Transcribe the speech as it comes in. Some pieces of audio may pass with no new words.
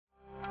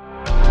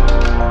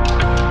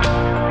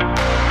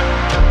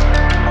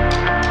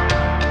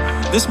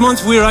This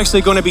month, we're actually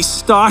going to be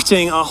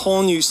starting a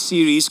whole new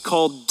series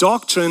called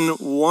Doctrine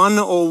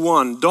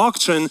 101.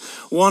 Doctrine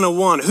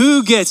 101.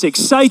 Who gets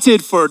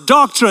excited for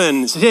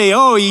doctrine? Say,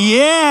 oh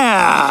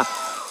yeah!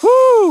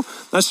 Woo!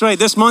 That's right.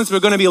 This month, we're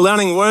going to be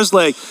learning words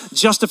like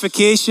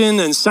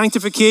justification and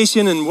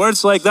sanctification and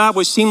words like that,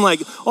 which seem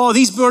like, oh,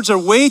 these words are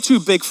way too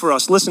big for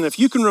us. Listen, if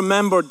you can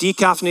remember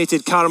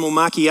decaffeinated caramel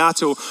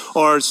macchiato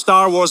or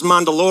Star Wars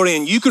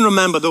Mandalorian, you can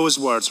remember those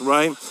words,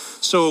 right?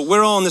 So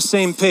we're all on the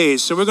same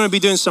page. So we're going to be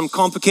doing some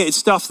complicated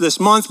stuff this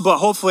month, but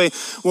hopefully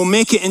we'll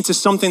make it into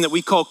something that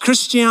we call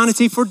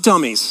Christianity for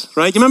Dummies,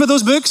 right? You remember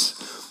those books?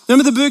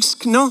 Remember the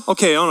books? No?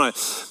 Okay, all right.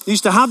 They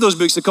used to have those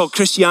books that called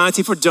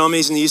Christianity for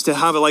Dummies, and they used to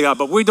have it like that,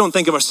 but we don't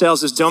think of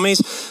ourselves as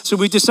dummies. So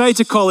we decided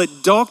to call it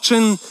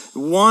Doctrine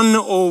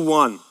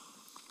 101.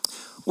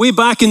 Way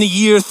back in the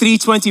year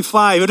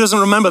 325, who doesn't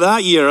remember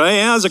that year, right?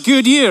 Yeah, it was a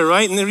good year,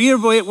 right? In the year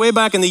way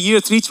back in the year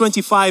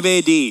 325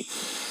 AD.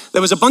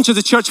 There was a bunch of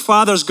the church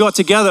fathers got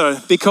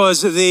together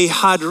because they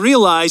had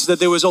realized that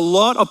there was a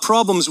lot of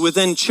problems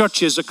within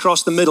churches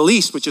across the Middle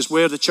East, which is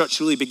where the church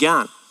really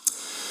began.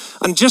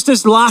 And just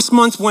as last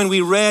month when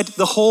we read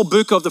the whole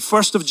book of the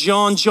 1st of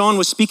John, John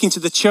was speaking to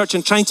the church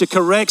and trying to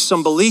correct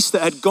some beliefs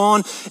that had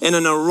gone in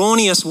an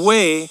erroneous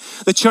way,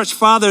 the church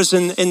fathers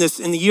in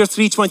the year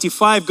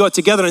 325 got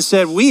together and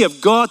said, we have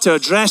got to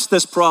address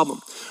this problem.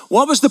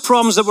 What was the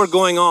problems that were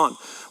going on?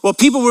 Well,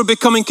 people were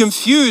becoming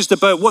confused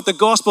about what the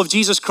gospel of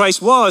Jesus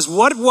Christ was.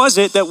 What was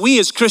it that we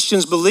as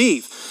Christians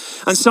believe?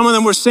 And some of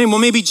them were saying, well,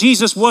 maybe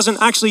Jesus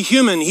wasn't actually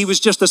human. He was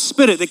just a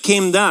spirit that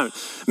came down.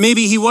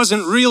 Maybe he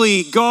wasn't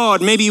really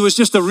God. Maybe he was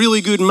just a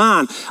really good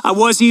man.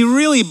 Was he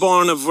really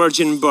born of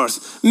virgin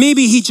birth?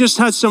 Maybe he just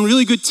had some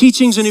really good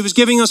teachings and he was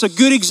giving us a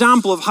good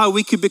example of how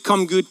we could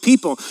become good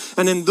people.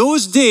 And in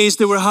those days,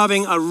 they were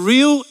having a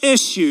real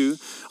issue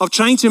of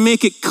trying to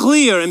make it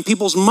clear in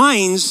people's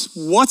minds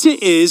what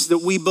it is that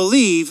we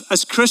believe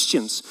as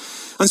Christians.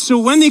 And so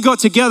when they got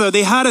together,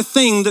 they had a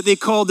thing that they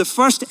called the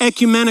First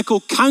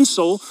Ecumenical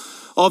Council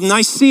of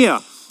Nicaea.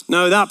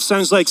 Now that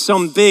sounds like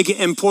some big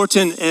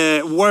important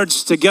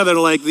words together,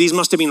 like these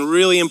must have been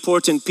really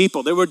important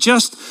people. They were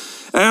just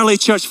early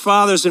church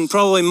fathers and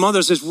probably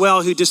mothers as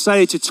well who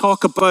decided to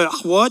talk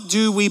about what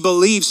do we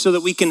believe so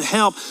that we can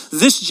help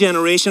this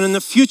generation and the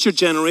future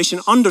generation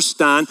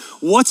understand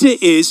what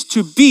it is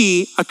to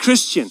be a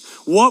Christian,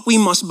 what we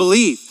must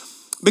believe.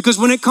 Because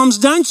when it comes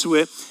down to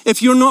it,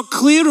 if you're not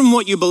clear in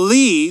what you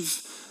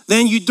believe,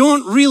 then you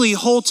don't really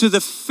hold to the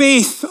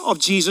faith of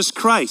Jesus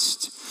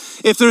Christ.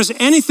 If there's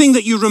anything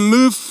that you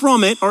remove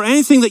from it or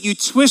anything that you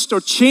twist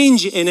or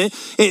change in it,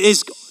 it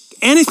is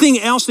anything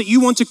else that you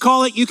want to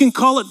call it, you can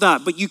call it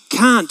that, but you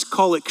can't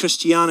call it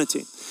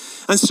Christianity.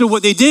 And so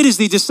what they did is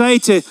they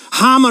decided to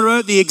hammer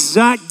out the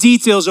exact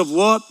details of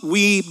what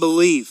we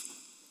believe.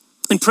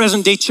 In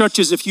present day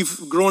churches, if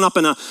you've grown up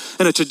in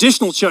a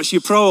traditional church, you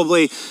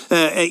probably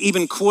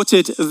even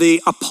quoted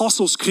the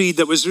Apostles' Creed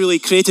that was really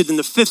created in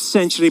the 5th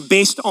century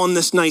based on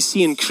this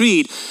Nicene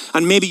Creed.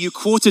 And maybe you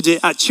quoted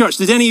it at church.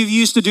 Did any of you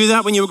used to do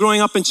that when you were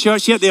growing up in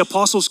church yet? The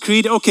Apostles'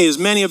 Creed? Okay, there's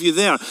many of you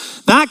there.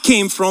 That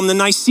came from the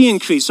Nicene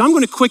Creed. So I'm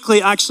going to quickly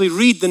actually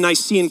read the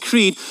Nicene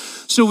Creed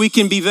so we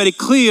can be very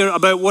clear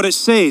about what it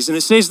says. And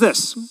it says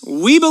this: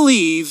 we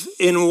believe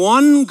in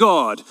one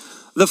God,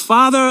 the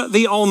Father,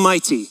 the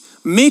Almighty,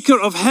 maker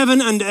of heaven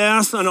and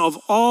earth and of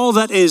all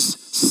that is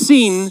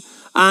seen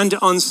and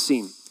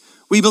unseen.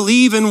 We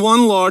believe in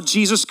one Lord,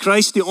 Jesus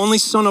Christ, the only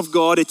Son of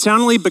God,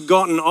 eternally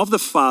begotten of the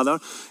Father,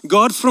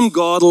 God from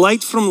God,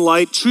 light from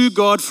light, true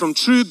God from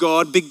true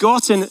God,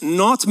 begotten,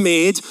 not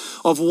made,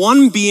 of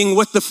one being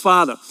with the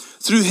Father.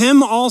 Through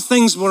him all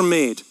things were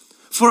made.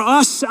 For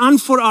us and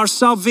for our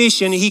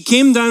salvation, he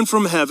came down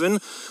from heaven,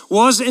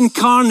 was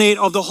incarnate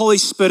of the Holy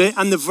Spirit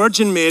and the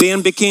Virgin Mary,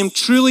 and became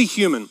truly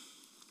human.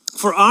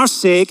 For our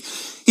sake,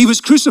 he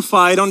was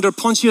crucified under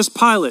Pontius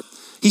Pilate.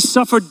 He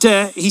suffered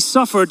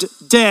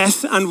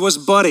death and was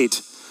buried.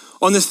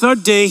 On the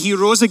third day, he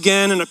rose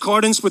again in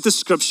accordance with the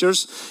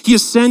scriptures. He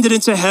ascended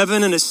into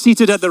heaven and is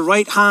seated at the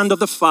right hand of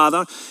the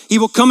Father. He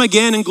will come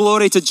again in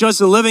glory to judge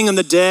the living and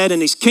the dead,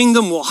 and his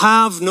kingdom will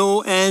have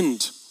no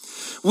end.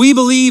 We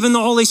believe in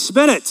the Holy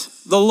Spirit,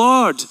 the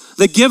Lord,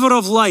 the giver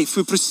of life,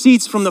 who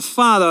proceeds from the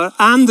Father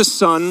and the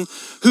Son,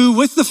 who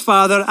with the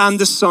Father and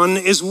the Son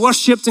is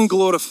worshipped and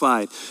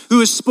glorified, who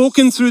has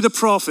spoken through the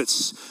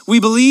prophets.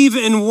 We believe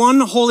in one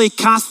holy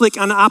Catholic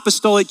and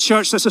apostolic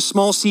church. That's a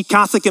small c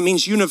Catholic. It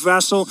means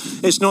universal.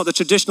 It's not the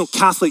traditional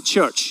Catholic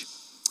church.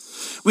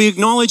 We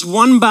acknowledge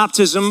one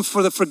baptism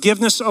for the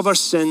forgiveness of our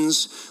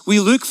sins.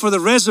 We look for the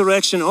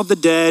resurrection of the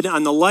dead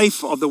and the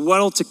life of the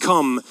world to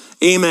come.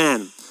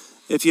 Amen.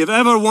 If you've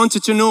ever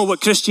wanted to know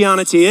what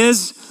Christianity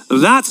is,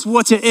 that's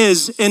what it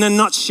is in a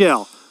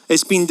nutshell.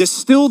 It's been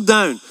distilled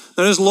down.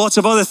 There's lots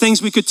of other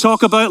things we could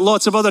talk about,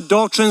 lots of other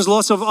doctrines,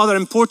 lots of other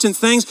important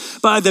things.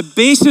 But at the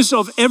basis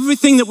of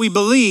everything that we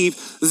believe,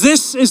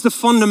 this is the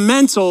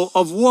fundamental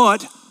of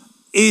what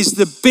is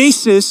the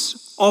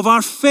basis of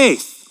our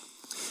faith.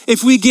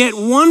 If we get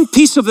one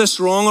piece of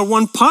this wrong or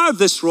one part of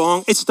this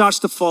wrong, it starts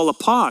to fall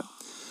apart.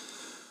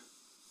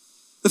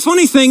 The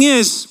funny thing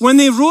is, when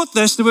they wrote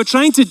this, they were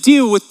trying to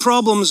deal with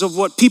problems of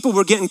what people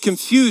were getting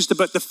confused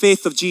about the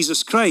faith of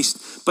Jesus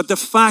Christ. But the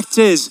fact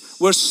is,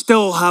 we're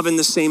still having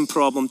the same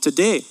problem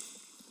today.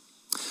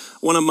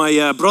 One of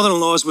my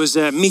brother-in-laws was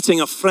meeting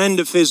a friend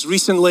of his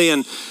recently,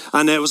 and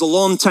it was a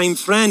long-time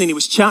friend, and he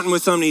was chatting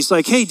with him, and he's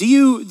like, "Hey, do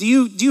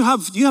you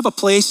have a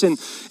place in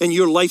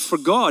your life for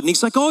God?" And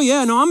he's like, "Oh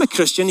yeah, no, I'm a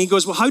Christian." He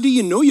goes, "Well, how do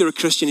you know you're a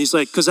Christian?" He's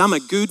like, "Because I'm a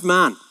good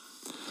man."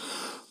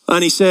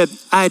 And he said,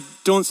 "I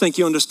don't think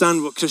you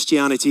understand what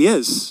Christianity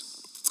is."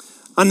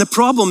 And the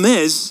problem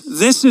is,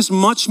 this is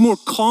much more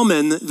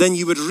common than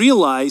you would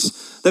realize,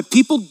 that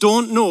people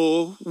don't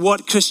know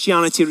what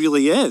Christianity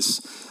really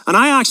is. And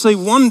I actually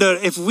wonder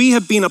if we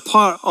have been a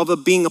part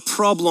of being a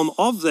problem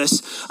of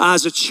this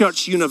as a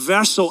church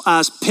universal,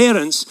 as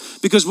parents,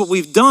 because what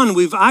we've done,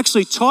 we've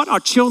actually taught our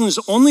children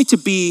only to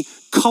be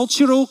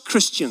cultural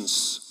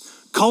Christians.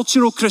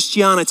 Cultural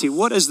Christianity,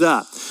 what is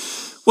that?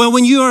 Well,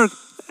 when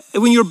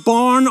you're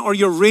born or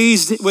you're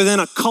raised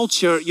within a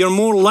culture, you're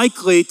more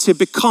likely to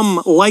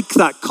become like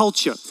that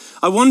culture.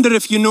 I wonder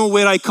if you know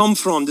where I come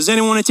from. Does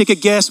anyone want to take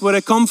a guess where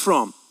I come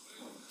from?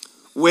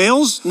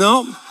 Wales?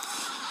 No.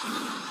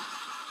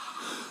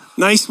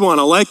 Nice one,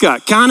 I like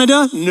that.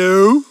 Canada?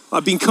 No.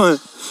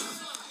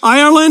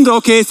 Ireland?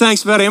 Okay,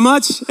 thanks very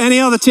much. Any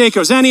other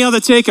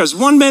takers?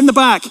 One man in the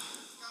back.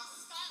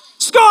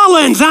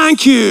 Scotland,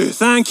 thank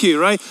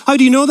you, right? How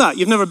do you know that?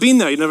 You've never been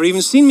there. You've never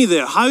even seen me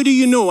there. How do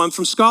you know I'm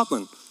from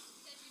Scotland?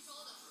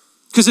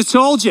 Because I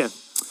told you.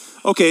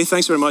 Okay,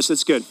 thanks very much,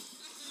 that's good.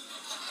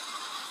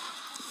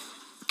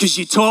 Because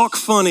you talk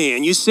funny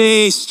and you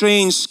say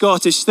strange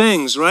Scottish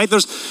things, right?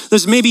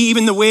 There's maybe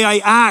even the way I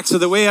act or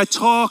the way I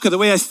talk or the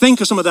way I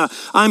think or some of that.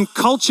 I'm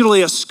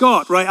culturally a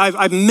Scot, right?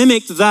 I've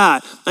mimicked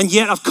that, and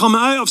yet I've come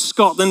out of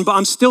Scotland, but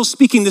I'm still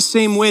speaking the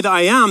same way that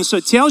I am. So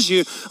it tells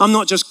you I'm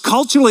not just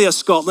culturally a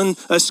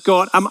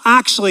Scot, I'm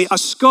actually a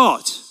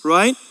Scot,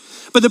 right?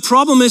 But the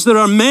problem is there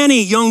are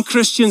many young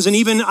Christians and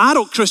even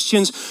adult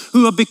Christians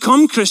who have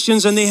become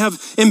Christians, and they have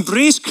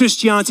embraced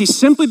Christianity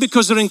simply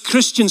because they're in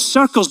Christian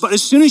circles. But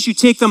as soon as you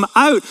take them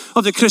out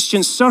of the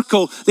Christian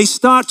circle, they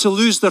start to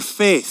lose their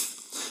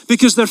faith,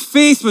 because their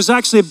faith was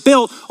actually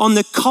built on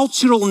the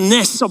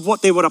culturalness of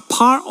what they were a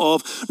part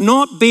of,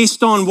 not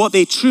based on what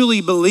they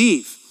truly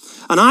believe.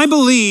 And I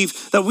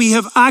believe that we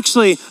have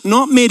actually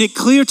not made it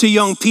clear to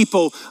young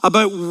people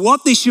about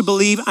what they should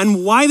believe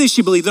and why they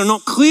should believe. They're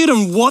not clear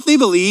on what they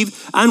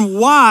believe and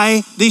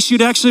why they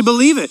should actually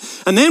believe it.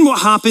 And then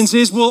what happens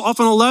is we'll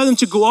often allow them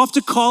to go off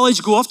to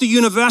college, go off to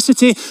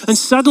university, and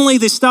suddenly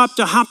they start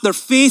to have their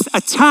faith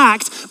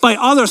attacked by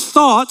other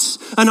thoughts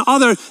and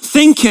other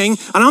thinking.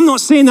 And I'm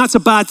not saying that's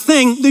a bad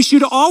thing. They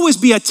should always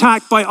be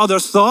attacked by other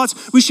thoughts.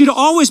 We should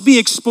always be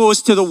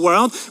exposed to the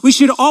world. We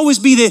should always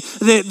be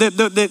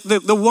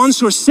the ones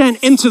who are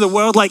sent into the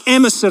world like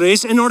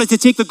emissaries in order to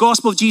take the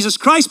gospel of Jesus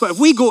Christ. But if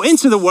we go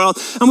into the world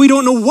and we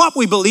don't know what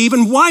we believe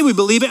and why we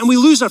believe it, and we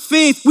lose our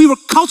faith, we were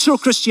cultural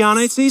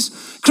Christians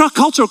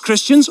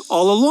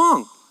all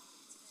along.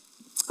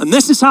 And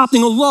this is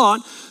happening a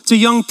lot to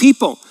young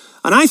people.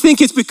 And I think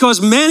it's because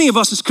many of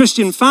us as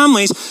Christian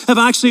families have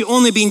actually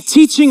only been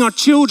teaching our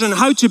children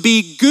how to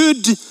be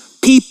good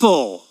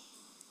people.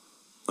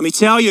 Let me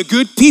tell you,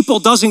 good people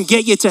doesn't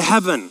get you to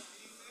heaven,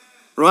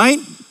 right?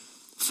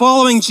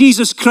 Following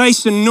Jesus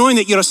Christ and knowing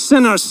that you're a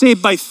sinner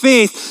saved by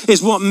faith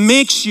is what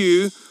makes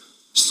you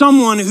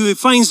someone who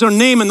finds their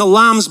name in the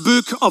Lamb's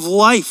book of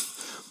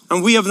life.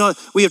 And we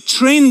have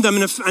trained them,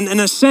 in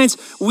a sense,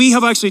 we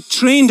have actually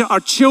trained our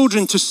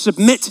children to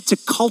submit to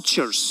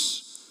cultures.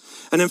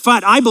 And in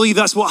fact, I believe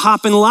that's what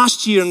happened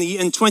last year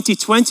in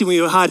 2020. We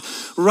had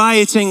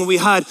rioting, we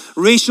had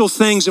racial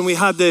things, and we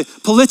had the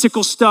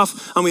political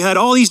stuff, and we had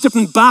all these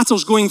different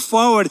battles going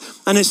forward.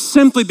 And it's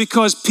simply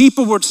because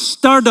people were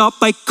stirred up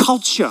by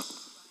culture.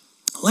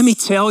 Let me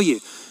tell you,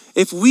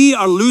 if we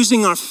are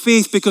losing our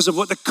faith because of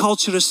what the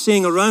culture is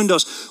saying around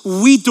us,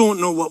 we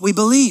don't know what we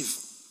believe.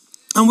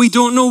 And we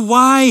don't know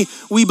why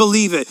we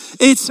believe it.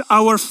 It's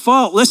our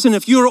fault. Listen,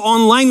 if you're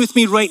online with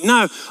me right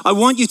now, I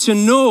want you to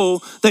know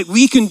that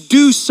we can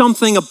do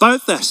something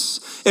about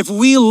this. If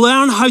we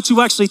learn how to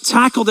actually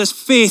tackle this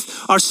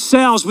faith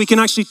ourselves, we can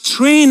actually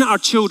train our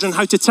children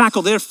how to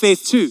tackle their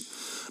faith too.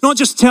 Not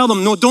just tell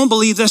them, no, don't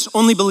believe this,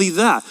 only believe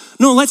that.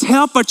 No, let's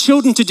help our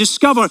children to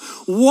discover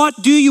what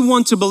do you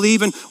want to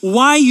believe and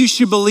why you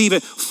should believe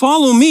it.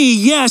 Follow me,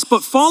 yes,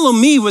 but follow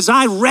me as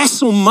I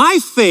wrestle my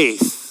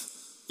faith.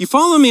 You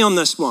follow me on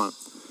this one?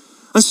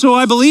 And so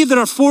I believe there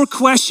are 4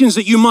 questions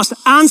that you must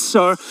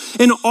answer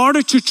in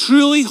order to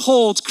truly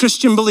hold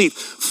Christian belief.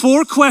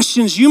 4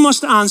 questions you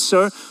must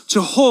answer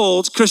to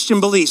hold Christian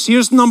beliefs.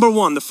 Here's number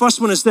 1. The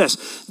first one is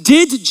this.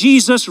 Did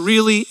Jesus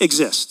really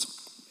exist?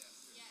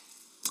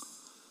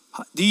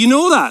 Do you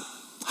know that?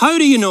 How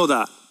do you know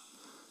that?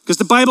 Because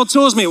the Bible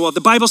tells me, well, if the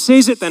Bible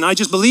says it, then I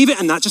just believe it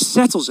and that just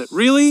settles it.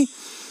 Really?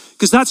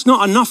 Because that's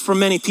not enough for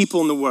many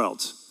people in the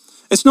world.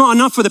 It's not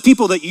enough for the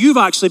people that you've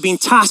actually been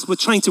tasked with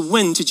trying to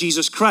win to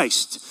Jesus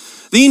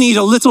Christ. They need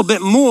a little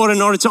bit more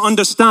in order to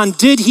understand,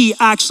 did he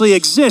actually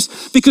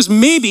exist? Because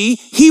maybe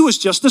he was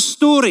just a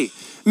story.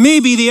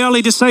 Maybe the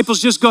early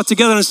disciples just got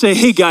together and say,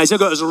 hey guys, I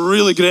got this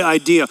really great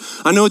idea.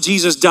 I know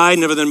Jesus died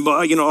and everything,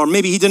 but or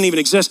maybe he didn't even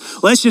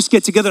exist. Let's just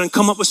get together and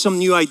come up with some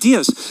new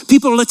ideas.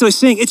 People are literally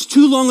saying, it's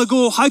too long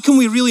ago. How can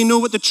we really know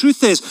what the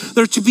truth is?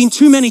 There have been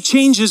too many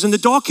changes in the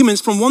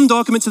documents from one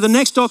document to the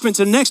next document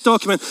to the next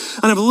document.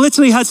 And I've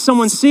literally had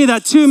someone say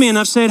that to me and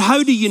I've said,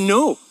 how do you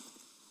know?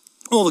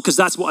 Oh, because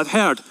that's what I've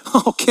heard.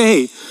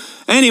 Okay.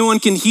 Anyone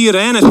can hear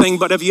anything,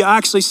 but have you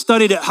actually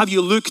studied it? Have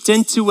you looked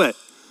into it?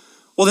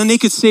 Well, then they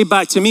could say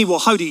back to me, well,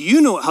 how do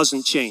you know it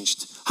hasn't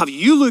changed? Have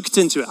you looked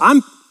into it?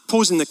 I'm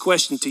posing the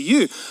question to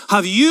you.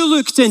 Have you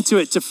looked into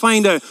it to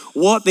find out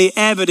what the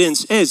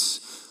evidence is?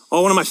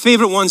 Or one of my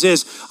favorite ones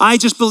is, I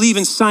just believe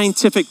in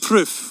scientific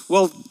proof.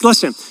 Well,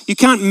 listen, you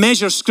can't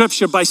measure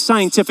scripture by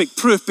scientific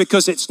proof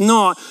because it's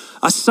not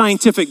a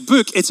scientific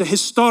book, it's a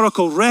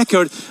historical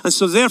record. And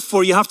so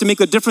therefore you have to make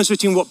the difference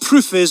between what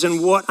proof is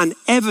and what an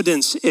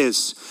evidence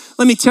is.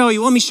 Let me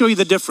show you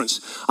the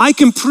difference. I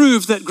can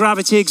prove that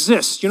gravity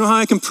exists. You know how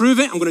I can prove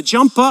it? I'm going to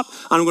jump up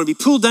and I'm going to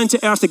be pulled down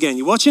to earth again.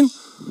 You watching?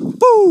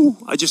 Boo!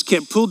 I just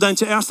get pulled down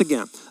to earth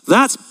again.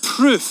 That's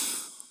proof.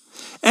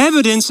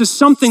 Evidence is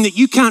something that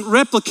you can't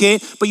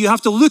replicate, but you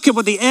have to look at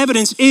what the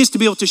evidence is to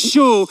be able to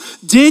show,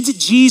 did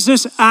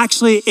Jesus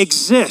actually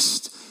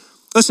exist?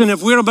 Listen,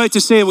 if we're about to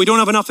say we don't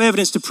have enough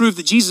evidence to prove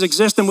that Jesus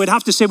exists, then we'd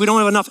have to say we don't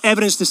have enough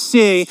evidence to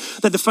say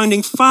that the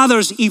founding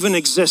fathers even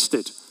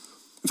existed.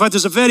 In fact,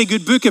 there's a very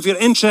good book if you're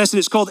interested.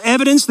 It's called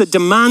Evidence That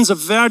Demands a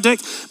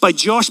Verdict by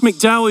Josh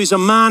McDowell. He's a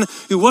man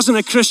who wasn't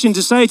a Christian,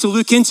 decided to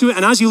look into it.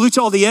 And as he looked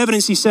at all the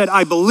evidence, he said,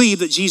 I believe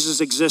that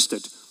Jesus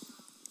existed.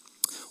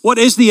 What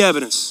is the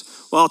evidence?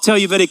 Well, I'll tell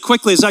you very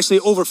quickly, there's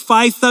actually over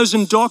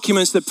 5,000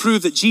 documents that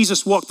prove that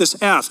Jesus walked this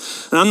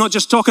earth. And I'm not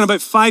just talking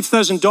about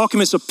 5,000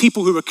 documents of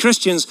people who were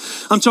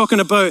Christians. I'm talking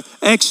about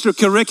extra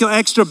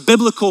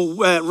biblical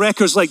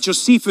records like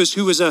Josephus,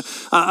 who was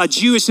a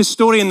Jewish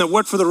historian that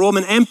worked for the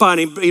Roman Empire.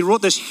 And he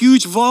wrote this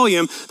huge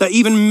volume that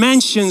even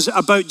mentions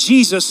about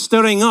Jesus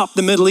stirring up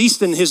the Middle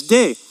East in his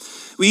day.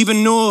 We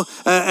even know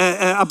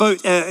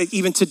about,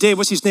 even today,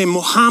 what's his name?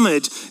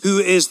 Muhammad, who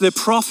is the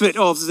prophet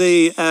of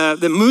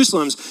the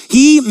Muslims.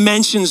 He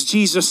mentions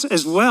Jesus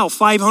as well,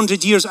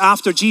 500 years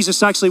after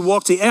Jesus actually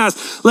walked the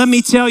earth. Let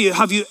me tell you,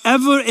 have you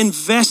ever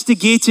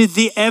investigated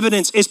the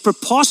evidence? It's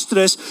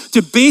preposterous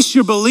to base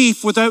your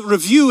belief without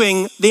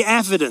reviewing the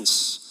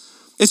evidence.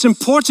 It's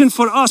important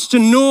for us to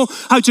know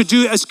how to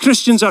do it as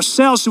Christians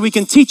ourselves so we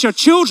can teach our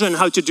children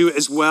how to do it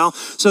as well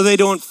so they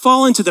don't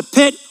fall into the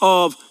pit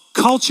of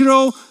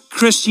cultural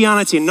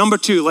Christianity. Number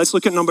two, let's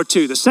look at number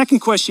two. The second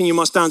question you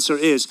must answer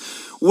is,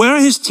 were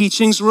his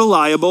teachings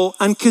reliable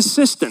and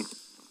consistent?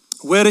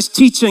 Were his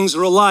teachings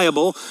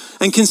reliable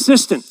and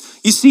consistent?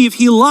 You see, if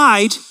he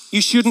lied, you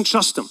shouldn't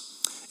trust him.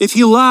 If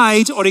he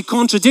lied or he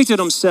contradicted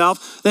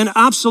himself, then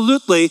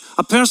absolutely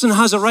a person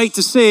has a right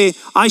to say,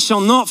 I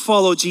shall not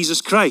follow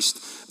Jesus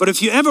Christ. But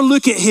if you ever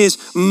look at his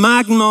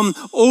magnum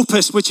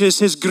opus, which is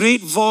his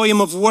great volume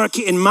of work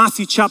in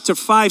Matthew chapter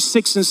 5,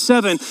 6, and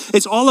 7,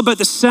 it's all about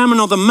the Sermon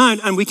on the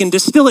Mount, and we can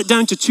distill it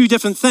down to two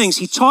different things.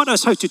 He taught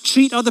us how to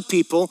treat other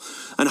people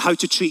and how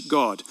to treat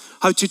God.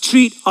 How to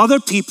treat other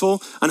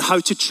people and how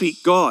to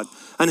treat God.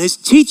 And his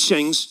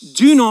teachings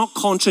do not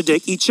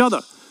contradict each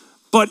other.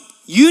 But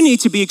you need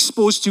to be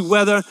exposed to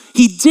whether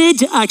he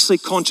did actually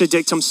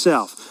contradict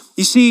himself.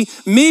 You see,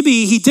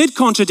 maybe he did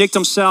contradict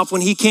himself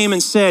when he came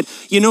and said,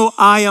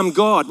 I am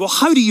God. Well,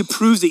 how do you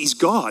prove that he's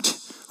God,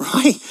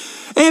 right?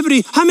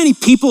 How many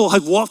people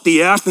had walked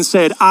the earth and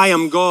said, I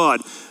am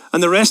God?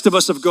 And the rest of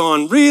us have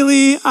gone,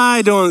 really?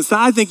 I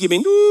think you've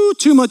been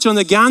too much on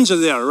the ganja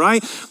there,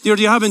 right? You're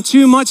having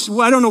too much,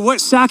 I don't know what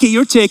sake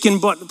you're taking,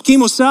 but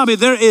Kimosabe,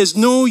 there is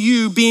no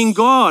you being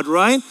God,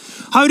 right?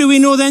 How do we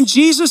know then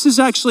Jesus is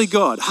actually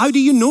God? How do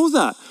you know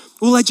that?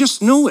 Well, I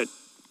just know it.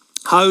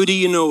 How do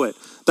you know it?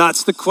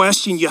 That's the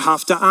question you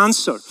have to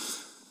answer.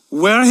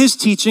 Were his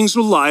teachings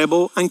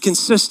reliable and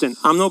consistent?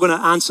 I'm not going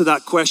to answer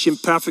that question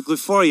perfectly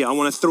for you. I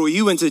want to throw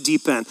you into the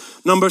deep end.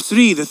 Number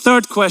three, the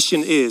third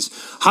question is,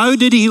 how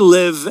did he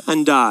live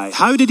and die?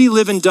 How did he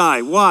live and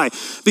die? Why?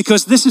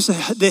 Because this is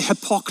the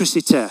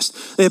hypocrisy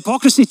test. The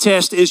hypocrisy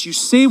test is you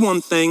say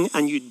one thing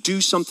and you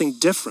do something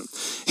different.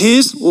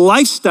 His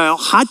lifestyle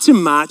had to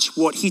match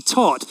what he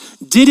taught.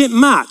 Did it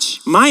match?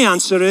 My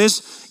answer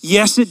is,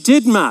 yes, it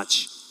did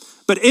match.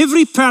 But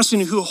every person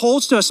who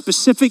holds to a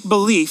specific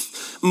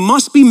belief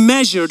must be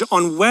measured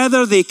on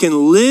whether they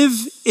can live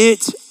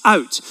it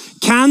out.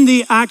 Can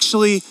they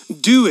actually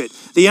do it?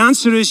 The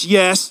answer is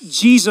yes,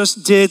 Jesus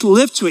did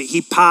live to it.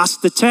 He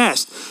passed the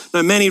test.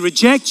 Now, many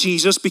reject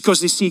Jesus because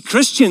they see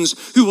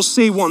Christians who will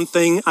say one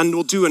thing and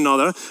will do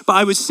another. But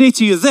I would say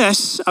to you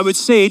this, I would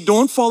say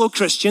don't follow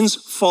Christians,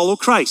 follow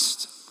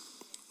Christ.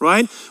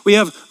 Right? We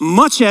have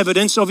much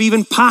evidence of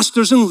even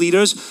pastors and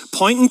leaders.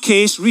 Point in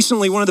case,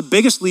 recently one of the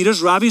biggest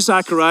leaders, Ravi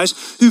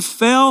Zacharias, who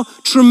fell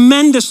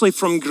tremendously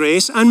from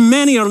grace, and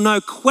many are now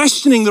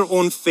questioning their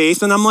own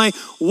faith. And I'm like,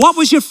 what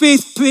was your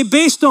faith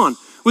based on?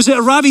 Was it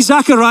a Ravi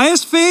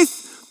Zacharias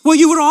faith? Well,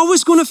 you were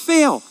always going to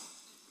fail.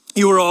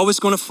 You are always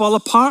going to fall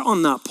apart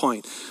on that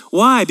point.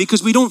 Why?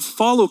 Because we don't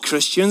follow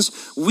Christians,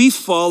 we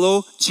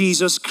follow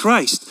Jesus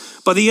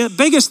Christ. But the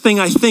biggest thing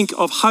I think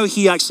of how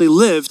he actually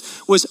lived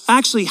was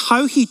actually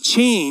how he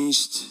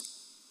changed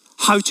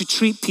how to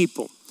treat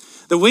people.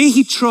 The way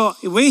he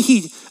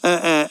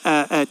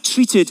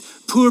treated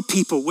poor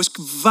people was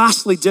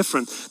vastly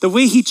different. The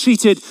way he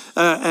treated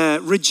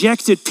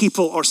rejected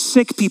people or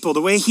sick people,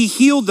 the way he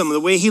healed them, the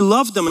way he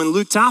loved them and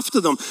looked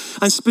after them.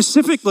 And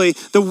specifically,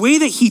 the way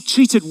that he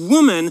treated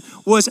women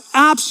was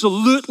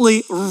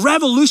absolutely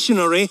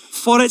revolutionary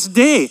for its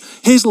day.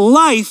 His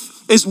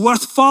life is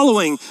worth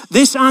following.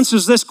 This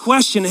answers this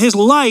question. His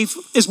life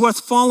is worth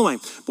following.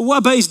 But what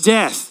about his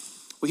death?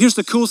 Well, here's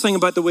the cool thing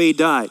about the way he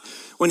died.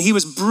 When he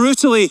was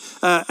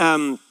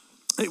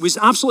it was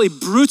absolutely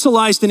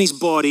brutalized in his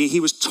body. He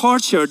was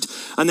tortured,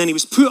 and then he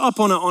was put up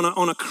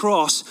on a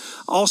cross,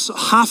 also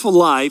half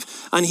alive,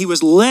 and he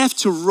was left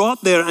to rot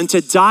there and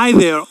to die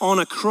there on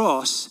a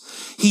cross.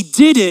 He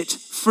did it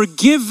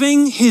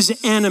forgiving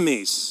his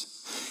enemies.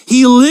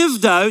 He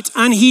lived out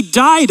and he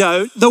died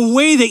out the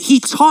way that he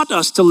taught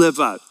us to live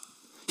out.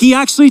 He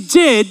actually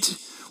did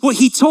what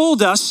he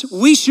told us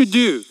we should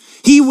do.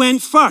 He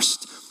went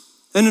first.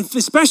 And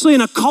especially in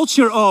a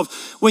culture of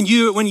when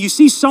you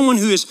see someone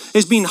who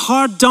is being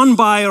hard done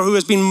by, or who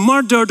has been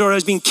murdered or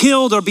has been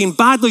killed or been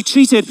badly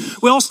treated,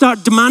 we all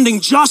start demanding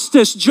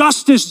justice,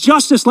 justice,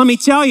 justice. Let me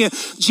tell you,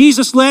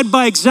 Jesus led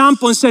by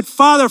example and said,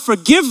 Father,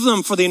 forgive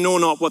them, for they know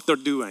not what they're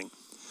doing.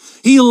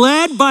 He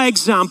led by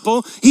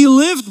example, he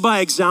lived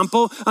by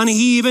example, and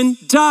he even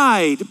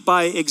died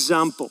by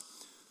example.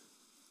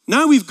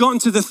 Now we've gotten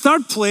to the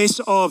third place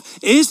of,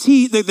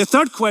 the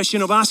third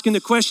question of asking the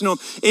question of,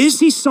 is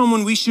he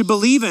someone we should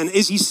believe in?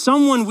 Is he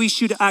someone we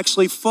should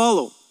actually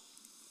follow?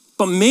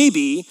 But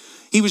maybe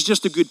he was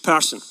just a good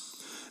person.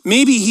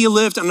 Maybe he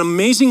lived an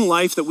amazing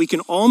life that we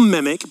can all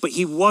mimic, but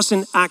he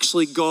wasn't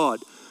actually God.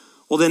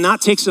 Well, then that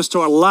takes us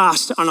to our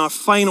last and our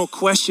final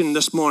question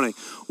this morning.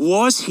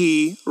 Was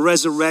he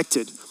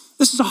resurrected?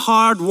 This is a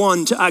hard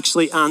one to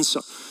actually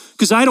answer,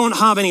 because I don't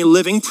have any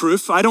living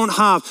proof. I don't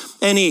have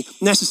any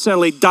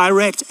necessarily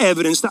direct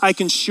evidence that I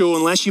can show,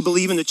 unless you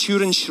believe in the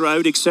Turin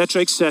Shroud,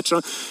 etc.,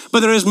 etc. But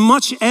there is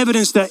much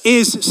evidence that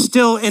is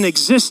still in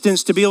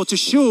existence to be able to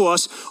show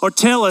us or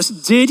tell us,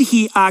 did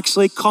he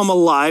actually come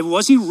alive?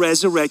 Was he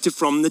resurrected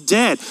from the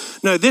dead?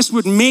 Now, this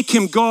would make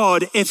him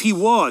God if he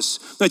was.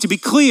 Now, to be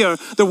clear,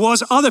 there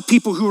was other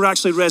people who were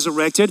actually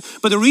resurrected,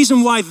 but the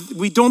reason why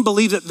we don't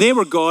believe that they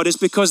were God is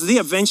because they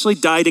eventually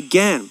died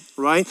again.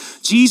 Right?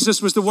 Jesus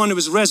was the one who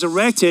was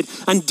resurrected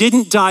and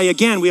didn't die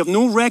again. We have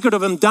no record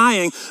of him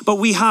dying, but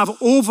we have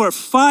over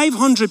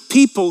 500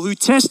 people who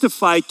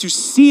testified to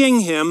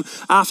seeing him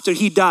after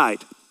he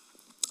died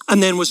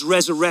and then was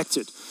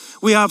resurrected.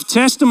 We have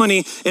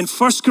testimony in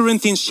 1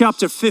 Corinthians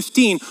chapter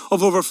 15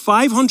 of over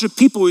 500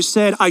 people who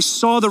said, I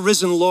saw the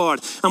risen Lord.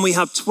 And we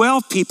have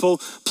 12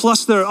 people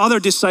plus their other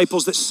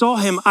disciples that saw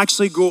him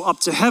actually go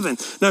up to heaven.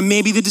 Now,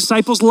 maybe the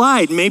disciples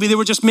lied. Maybe they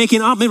were just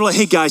making up. Maybe like,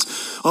 hey guys,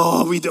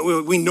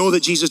 we know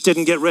that Jesus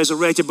didn't get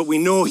resurrected, but we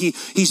know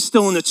he's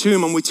still in the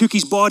tomb, and we took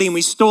his body and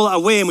we stole it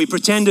away and we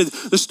pretended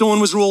the stone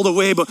was rolled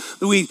away, but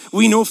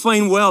we know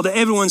fine well that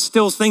everyone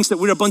still thinks that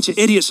we're a bunch of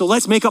idiots. So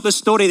let's make up this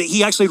story that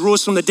he actually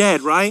rose from the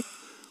dead, right?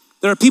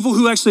 There are people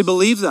who actually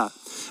believe that.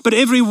 But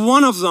every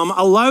one of them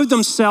allowed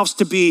themselves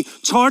to be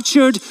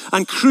tortured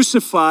and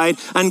crucified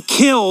and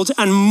killed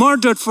and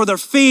murdered for their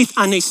faith,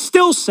 and they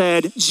still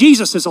said,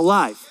 Jesus is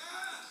alive.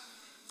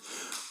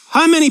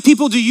 How many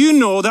people do you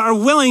know that are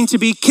willing to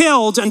be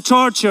killed and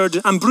tortured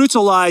and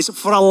brutalized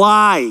for a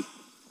lie?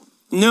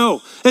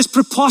 No, it's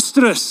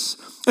preposterous.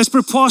 It's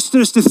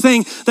preposterous to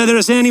think that there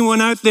is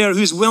anyone out there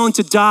who's willing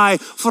to die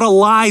for a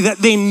lie that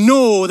they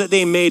know that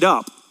they made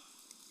up.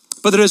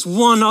 But there is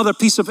one other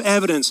piece of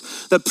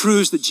evidence that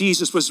proves that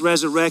Jesus was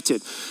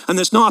resurrected. And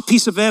there's not a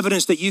piece of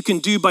evidence that you can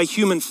do by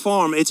human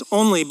form. It's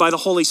only by the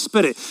Holy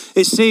Spirit.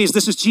 It says,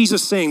 this is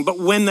Jesus saying, but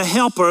when the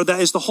Helper,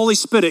 that is the Holy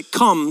Spirit,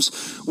 comes,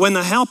 when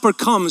the Helper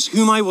comes,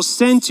 whom I will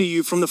send to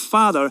you from the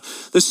Father,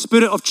 the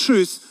Spirit of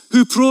truth,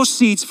 who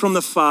proceeds from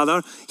the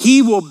Father,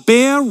 he will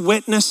bear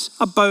witness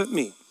about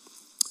me.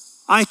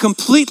 I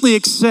completely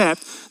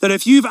accept that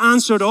if you've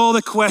answered all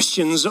the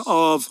questions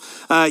of,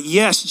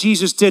 yes,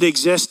 Jesus did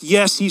exist,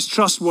 yes, he's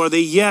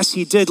trustworthy, yes,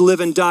 he did live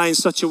and die in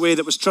such a way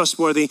that was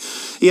trustworthy,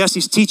 yes,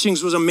 his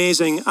teachings was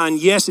amazing,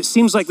 and yes, it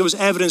seems like there was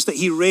evidence that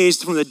he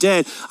raised from the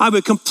dead, I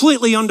would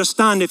completely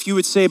understand if you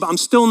would say, but I'm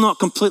still not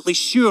completely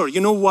sure. You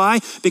know why?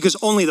 Because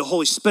only the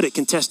Holy Spirit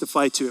can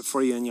testify to it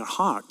for you in your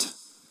heart.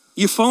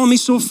 You follow me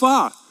so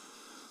far?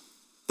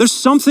 There's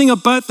something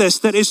about this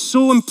that is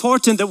so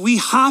important that we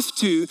have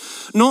to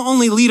not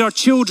only lead our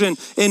children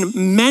in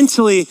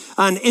mentally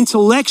and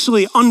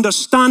intellectually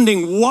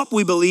understanding what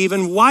we believe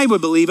and why we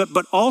believe it,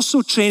 but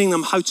also training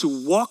them how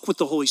to walk with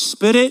the Holy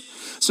Spirit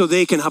so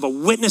they can have a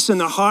witness in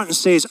their heart and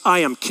says, I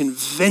am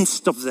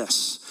convinced of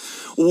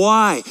this.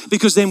 Why?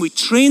 Because then we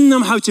train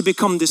them how to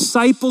become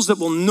disciples that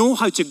will know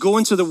how to go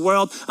into the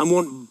world and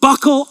won't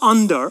buckle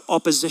under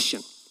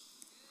opposition.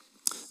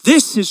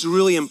 This is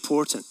really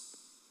important.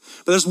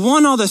 But there's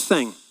one other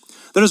thing.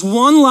 There is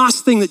one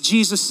last thing that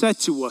Jesus said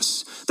to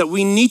us that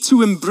we need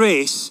to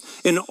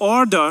embrace in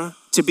order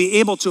to be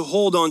able to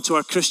hold on to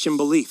our Christian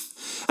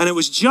belief. And it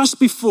was just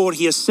before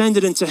he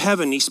ascended into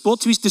heaven. He spoke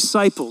to his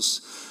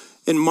disciples.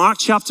 In Mark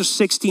chapter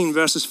 16,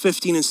 verses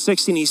 15 and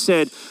 16, he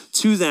said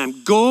to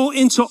them, go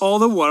into all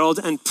the world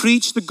and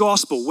preach the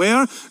gospel.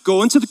 Where?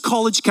 Go into the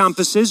college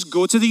campuses,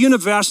 go to the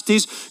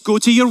universities, go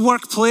to your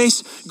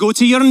workplace, go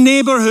to your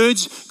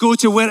neighborhoods, go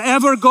to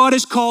wherever God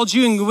has called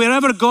you and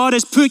wherever God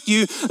has put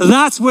you.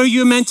 That's where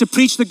you're meant to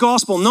preach the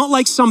gospel. Not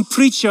like some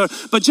preacher,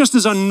 but just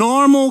as a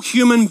normal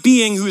human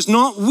being who's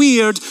not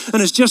weird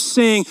and is just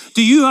saying,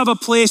 do you have a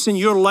place in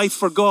your life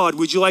for God?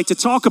 Would you like to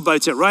talk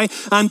about it, right?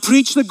 And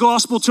preach the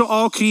gospel to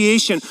all creation.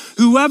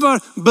 Whoever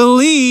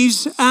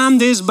believes and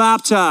is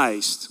baptized.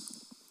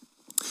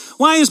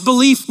 Why is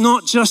belief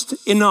not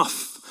just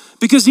enough?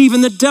 Because even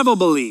the devil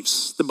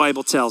believes, the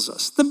Bible tells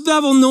us. The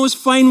devil knows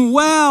fine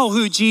well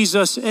who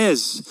Jesus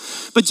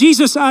is. But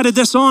Jesus added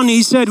this on.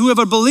 He said,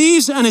 whoever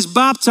believes and is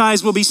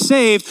baptized will be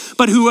saved,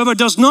 but whoever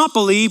does not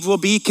believe will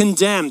be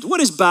condemned.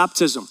 What is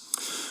baptism?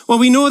 Well,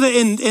 we know that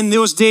in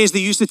those days they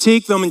used to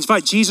take them. In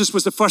fact, Jesus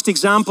was the first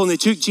example, and they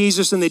took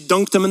Jesus and they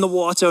dunked him in the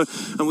water,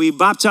 and we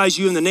baptize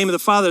you in the name of the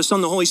Father, the Son,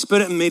 and the Holy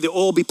Spirit, and may they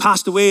all be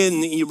passed away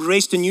and you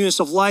raised to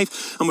newness of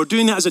life. And we're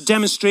doing that as a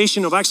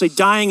demonstration of actually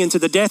dying into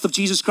the death of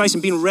Jesus Christ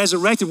and being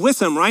resurrected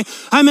with him, right?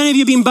 How many of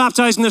you have been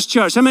baptized in this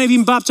church? How many of you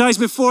have been baptized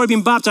before? Have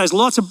been baptized?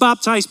 Lots of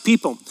baptized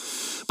people.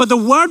 But the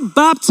word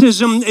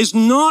baptism is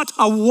not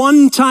a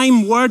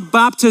one-time word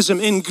baptism.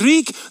 In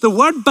Greek, the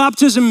word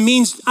baptism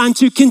means and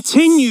to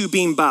continue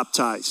being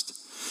baptized.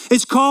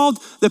 It's called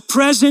the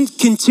present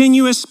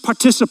continuous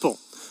participle,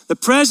 the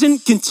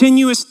present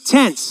continuous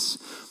tense.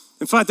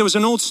 In fact, there was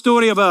an old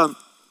story I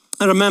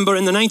remember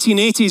in the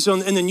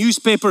 1980s in the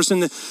newspapers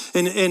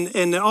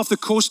off the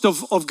coast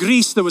of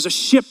Greece, there was a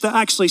ship that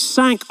actually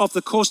sank off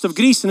the coast of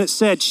Greece, and it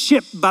said,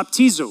 ship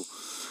baptizo.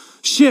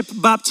 Ship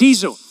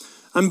baptizo.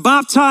 And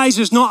baptize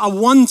is not a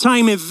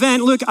one-time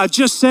event. Look, I've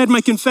just said my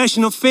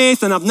confession of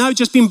faith and I've now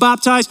just been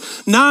baptized.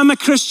 Now I'm a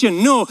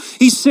Christian. No,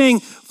 he's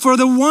saying for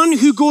the one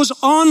who goes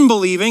on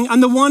believing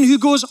and the one who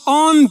goes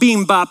on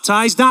being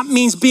baptized, that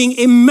means being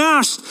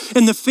immersed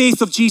in the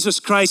faith of Jesus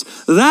Christ.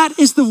 That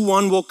is the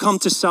one will come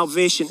to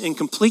salvation in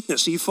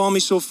completeness. So you follow me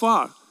so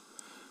far?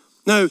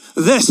 Now,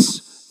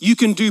 this you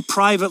can do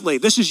privately.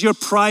 This is your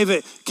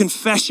private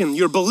confession.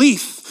 Your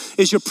belief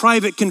is your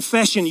private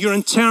confession, your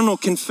internal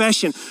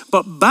confession.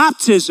 But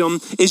baptism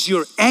is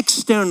your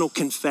external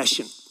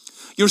confession.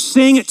 You're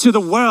saying it to the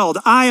world.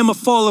 I am a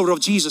follower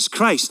of Jesus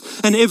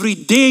Christ. And every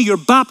day you're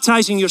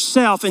baptizing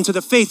yourself into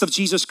the faith of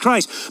Jesus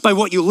Christ by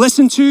what you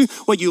listen to,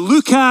 what you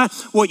look at,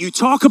 what you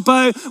talk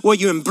about, what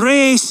you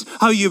embrace,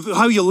 how you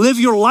live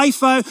your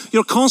life out.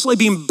 You're constantly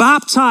being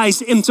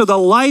baptized into the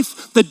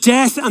life, the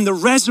death, and the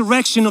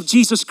resurrection of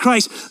Jesus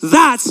Christ.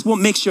 That's what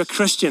makes you a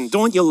Christian.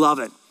 Don't you love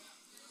it?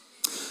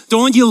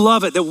 Don't you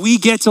love it that we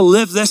get to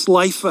live this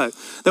life out?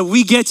 That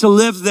we get to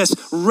live this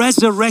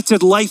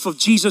resurrected life of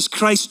Jesus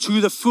Christ to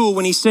the full.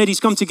 When he said he's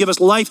come to give us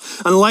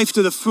life and life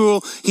to the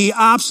full, he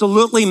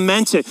absolutely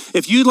meant it.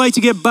 If you'd like to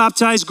get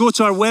baptized, go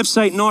to our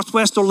website,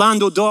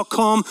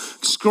 northwestorlando.com,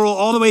 scroll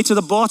all the way to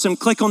the bottom,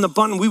 click on the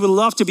button. We would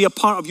love to be a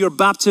part of your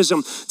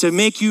baptism, to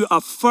make you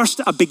a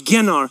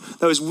beginner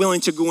that is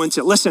willing to go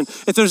into it. Listen,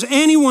 if there's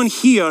anyone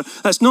here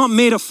that's not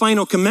made a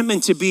final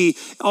commitment to be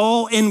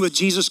all in with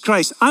Jesus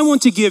Christ, I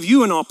want to give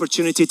you an opportunity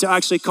to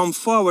actually come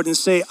forward and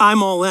say,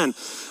 I'm all in.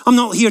 I'm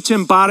not here to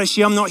embarrass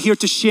you. I'm not here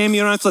to shame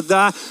you or anything like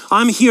that.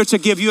 I'm here to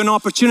give you an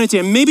opportunity.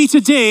 And maybe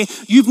today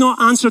you've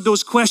not answered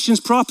those questions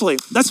properly.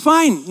 That's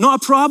fine,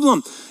 not a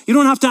problem. You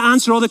don't have to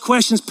answer all the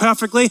questions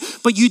perfectly,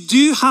 but you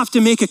do have to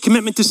make a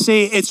commitment to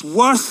say it's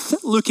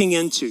worth looking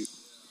into.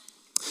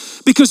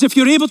 Because if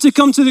you're able to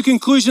come to the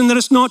conclusion that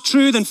it's not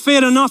true, then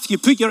fair enough, you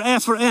put your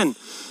effort in.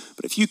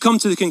 But if you come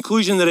to the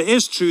conclusion that it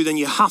is true, then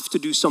you have to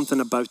do something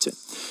about it.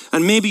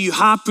 And maybe you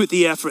have put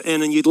the effort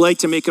in and you'd like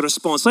to make a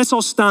response. Let's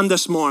all stand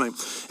this morning.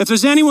 If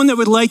there's anyone that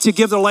would like to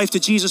give their life to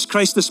Jesus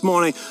Christ this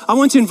morning, I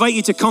want to invite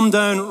you to come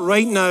down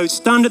right now.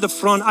 Stand at the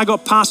front. I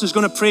got pastors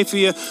going to pray for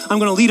you. I'm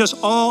going to lead us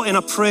all in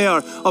a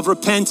prayer of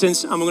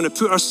repentance, and we're going to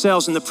put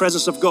ourselves in the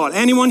presence of God.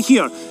 Anyone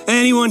here?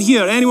 Anyone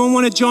here? Anyone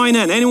want to join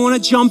in? Anyone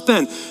want to jump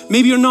in?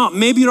 Maybe you're not.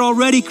 Maybe you're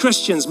already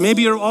Christians.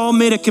 Maybe you're all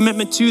made a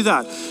commitment to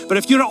that. But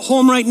if you're at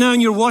home right now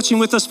and you're watching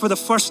with us for the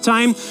first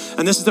time,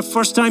 and this is the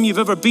first time you've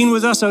ever been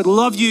with us, I would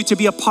love you to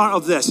be a part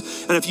of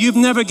this. And if you've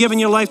never given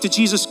your life to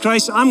Jesus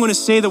Christ, I'm going to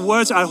say the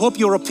words. I hope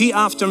you'll repeat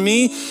after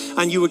me,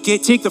 and you would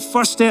take the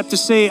first step to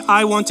say,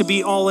 I want to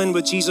be all in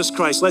with Jesus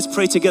Christ. Let's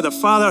pray together.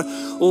 Father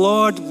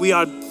God, we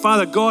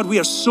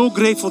are so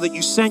grateful that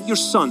you sent your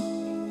son.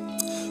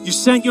 You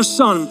sent your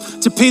son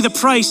to pay the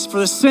price for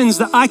the sins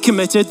that I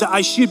committed, that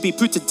I should be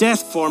put to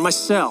death for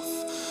myself.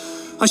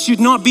 I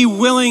should not be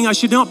willing, I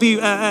should not be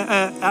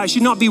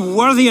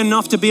worthy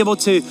enough to be able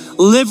to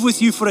live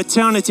with you for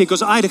eternity,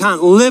 because I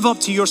can't live up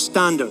to your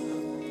standard.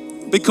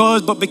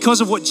 But because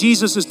of what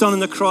Jesus has done on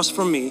the cross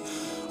for me,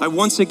 I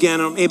once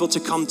again am able to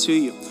come to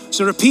you.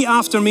 So repeat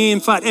after me. In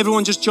fact,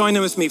 everyone just join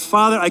in with me.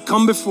 Father, I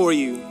come before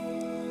you.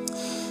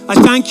 I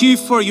thank you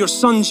for your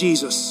son,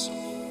 Jesus.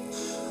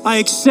 I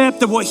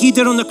accept that what he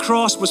did on the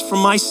cross was for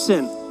my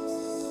sin.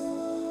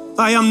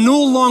 I am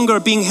no longer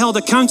being held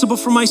accountable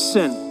for my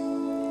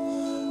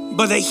sin,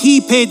 but that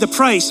he paid the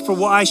price for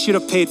what I should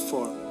have paid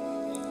for.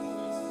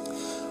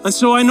 And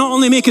so I not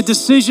only make a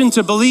decision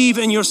to believe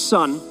in your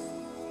son,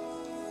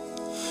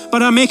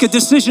 but I make a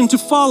decision to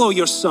follow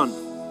your son.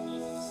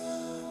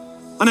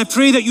 And I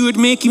pray that you would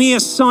make me a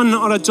son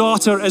or a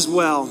daughter as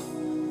well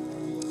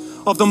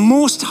of the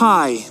Most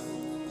High,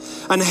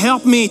 and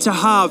help me to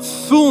have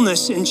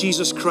fullness in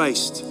Jesus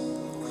Christ.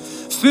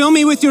 Fill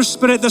me with your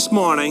Spirit this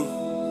morning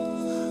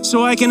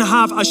so I can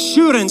have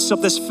assurance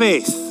of this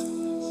faith.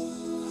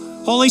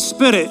 Holy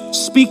Spirit,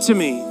 speak to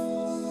me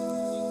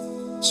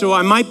so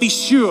I might be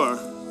sure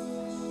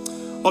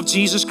of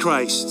Jesus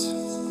Christ.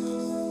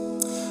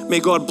 May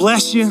God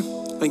bless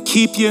you and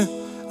keep you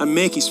and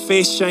make his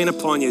face shine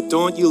upon you.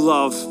 Don't you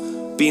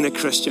love being a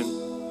Christian?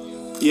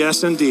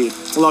 Yes, indeed.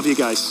 Love you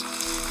guys.